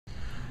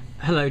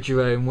Hello,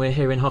 Jerome. We're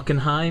here in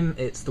Hockenheim.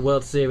 It's the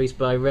World Series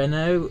by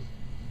Renault.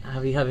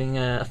 Are you having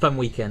a fun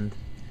weekend?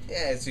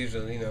 Yeah, as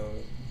usual,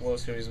 World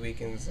Series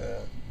weekends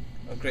are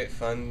great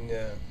fun.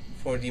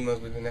 Four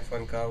demos with an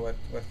F1 car. What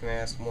can I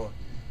ask more?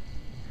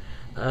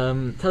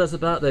 Tell us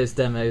about those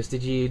demos.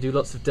 Did you do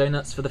lots of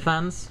donuts for the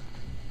fans?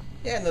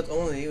 Yeah, not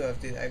only I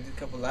did a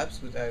couple laps,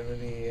 which I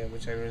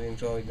really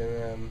enjoyed,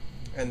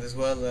 and as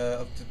well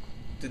up to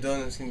the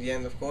donuts in the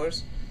end, of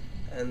course.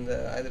 And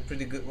I had a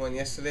pretty good one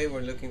yesterday.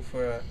 We're looking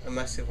for a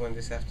massive one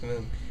this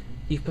afternoon.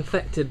 You've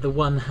perfected the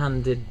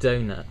one-handed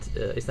donut.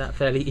 Is that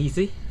fairly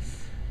easy?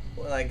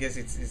 Well, I guess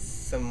it's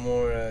some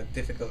more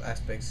difficult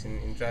aspects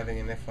in driving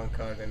an F1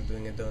 car than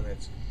doing a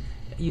donut.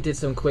 You did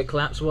some quick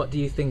laps. What do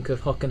you think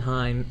of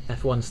Hockenheim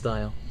F1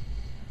 style?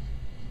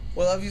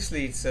 Well,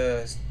 obviously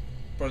it's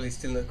probably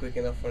still not quick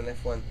enough for an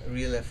F1, a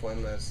real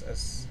F1,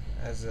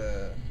 as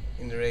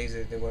in the race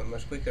they weren't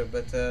much quicker.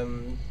 But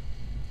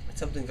it's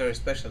something very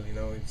special.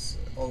 It's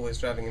always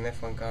driving an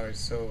F1 car.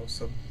 It's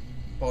so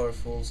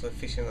powerful, so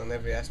efficient on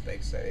every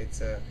aspect. So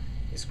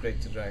it's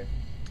great to drive.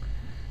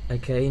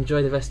 Okay,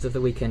 enjoy the rest of the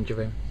weekend,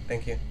 Jerome.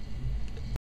 Thank you.